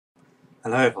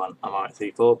Hello everyone, I'm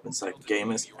MW3 from Cycle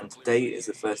Gamers, and today is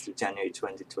the 1st of January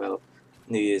 2012,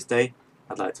 New Year's Day.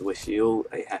 I'd like to wish you all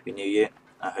a Happy New Year.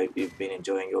 I hope you've been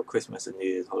enjoying your Christmas and New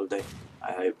Year's holiday.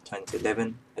 I hope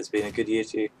 2011 has been a good year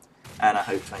to you, and I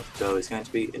hope 2012 is going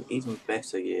to be an even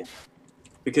better year.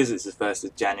 Because it's the 1st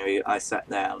of January, I sat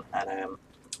down and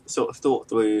sort of thought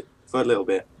through for a little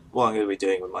bit what I'm going to be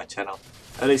doing with my channel,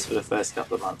 at least for the first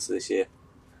couple of months of this year.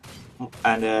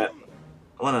 And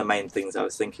one of the main things I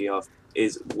was thinking of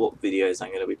is what videos I'm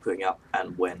going to be putting up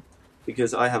and when.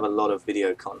 Because I have a lot of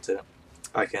video content,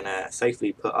 I can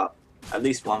safely put up at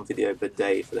least one video per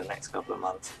day for the next couple of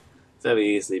months,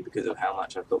 very easily because of how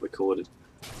much I've got recorded.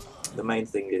 The main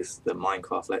thing is the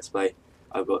Minecraft Let's Play.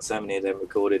 I've got so many of them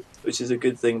recorded, which is a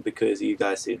good thing because you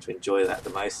guys seem to enjoy that the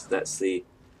most. That's the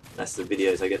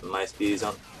videos I get the most views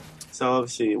on. So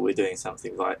obviously we're doing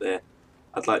something right there.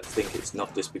 I'd like to think it's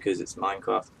not just because it's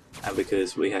Minecraft, and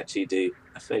because we actually do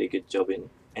a fairly good job in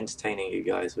entertaining you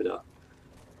guys with our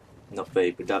not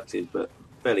very productive but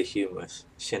fairly humorous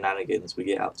shenanigans we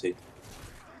get up to.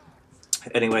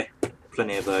 Anyway,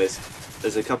 plenty of those.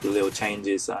 There's a couple of little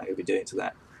changes that I'm going to be doing to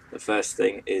that. The first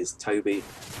thing is Toby,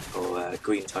 or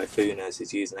Green Typhoon as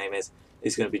his username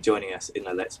is going to be joining us in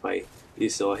the Let's Play. You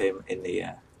saw him in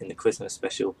the Christmas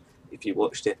special if you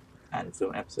watched it, and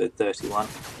from episode 31,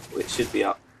 which should be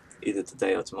up either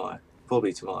today or tomorrow.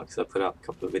 Probably tomorrow because I put up a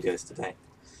couple of videos today.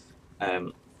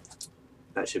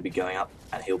 That should be going up,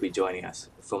 and he'll be joining us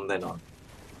from then on.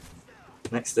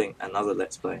 Next thing, another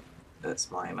Let's Play. That's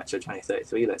my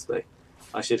MW3 Let's Play.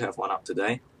 I should have one up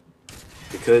today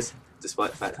because,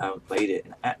 despite the fact I haven't played it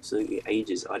in absolutely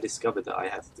ages, I discovered that I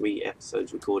have 3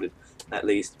 episodes recorded, at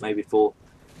least, maybe 4.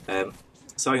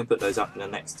 So I can put those up in the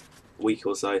next week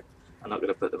or so. I'm not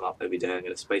going to put them up every day, I'm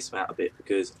going to space them out a bit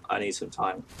because I need some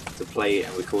time to play it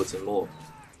and record some more.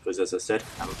 Because as I said,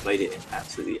 I haven't played it in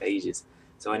absolutely ages.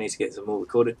 So I need to get some more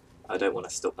recorded. I don't want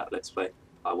to stop that Let's Play.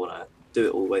 I want to do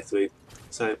it all the way through.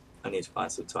 So I need to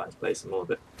find some time to play some more of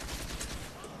it.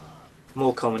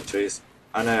 More commentaries.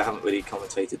 I know I haven't really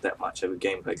commentated that much over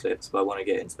gameplay clips, but I want to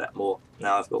get into that more.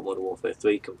 Now I've got Modern Warfare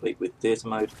 3 complete with theatre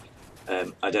mode.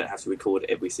 I don't have to record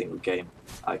every single game.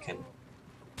 I can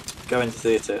go into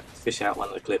theatre, fish out one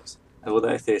of the clips, and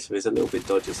although theatre is a little bit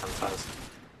dodgy sometimes,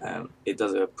 it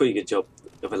does a pretty good job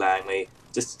of allowing me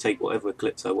just to take whatever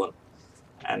clips I want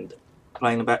and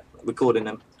playing them back, recording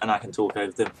them, and I can talk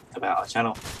over them about our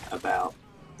channel, about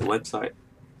the website,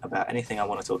 about anything I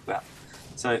want to talk about.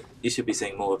 So you should be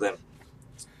seeing more of them.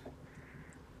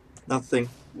 Another thing,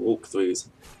 walkthroughs.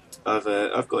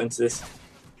 I've got into this.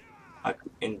 I'm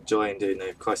enjoying doing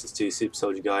the Crisis 2 Super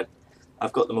Soldier Guide.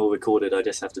 I've got them all recorded, I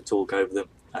just have to talk over them.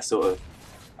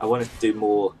 I wanted to do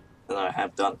more than I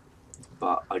have done,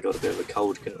 but I got a bit of a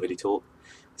cold, couldn't really talk.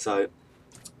 So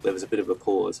there was a bit of a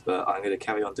pause, but I'm going to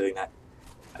carry on doing that.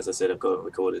 As I said, I've got them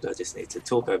recorded, I just need to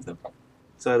talk over them.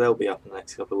 So they'll be up in the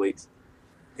next couple of weeks.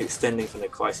 Extending from the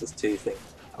Crisis 2 thing,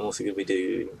 I'm also going to be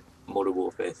doing Modern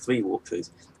Warfare 3 walkthroughs,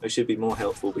 which should be more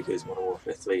helpful because Modern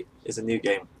Warfare 3 is a new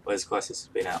game, whereas Crisis has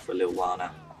been out for a little while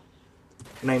now.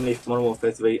 Namely, for Modern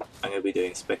Warfare 3, I'm going to be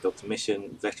doing Spec Ops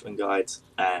Mission veteran guides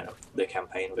and the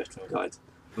campaign veteran guides.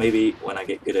 Maybe when I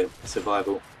get good at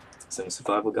survival, some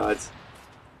survival guides.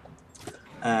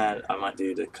 And I might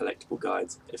do the collectible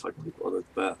guides if I can be bothered,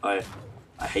 but I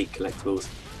hate collectibles,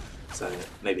 so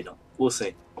maybe not. We'll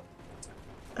see.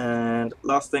 And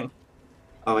last thing,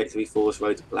 MW3's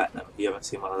Road to Platinum. You haven't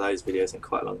seen one of those videos in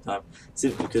quite a long time,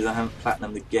 simply because I haven't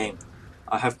platinumed the game.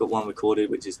 I have got one recorded,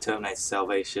 which is Terminator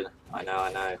Salvation. I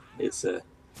know, it's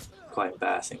quite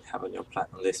embarrassing to have on your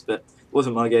platinum list, but it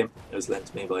wasn't my game, it was lent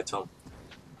to me by Tom.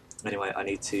 Anyway, I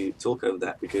need to talk over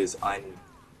that because I'm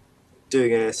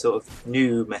doing a sort of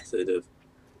new method of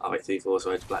MW3's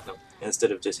Road to Platinum.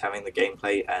 Instead of just having the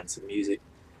gameplay and some music,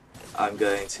 I'm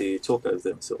going to talk over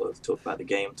them, sort of talk about the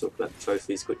game, talk about the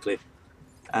trophies quickly,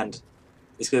 and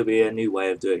it's going to be a new way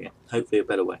of doing it, hopefully a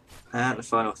better way. And the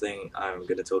final thing I'm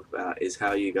going to talk about is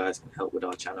how you guys can help with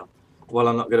our channel. While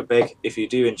I'm not going to beg, if you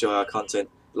do enjoy our content,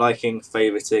 liking,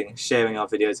 favouriting, sharing our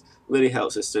videos really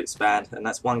helps us to expand, and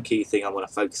that's one key thing I want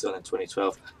to focus on in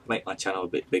 2012, make my channel a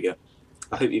bit bigger.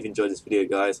 I hope you've enjoyed this video,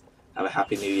 guys. Have a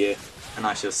happy new year, and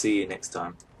I shall see you next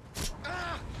time.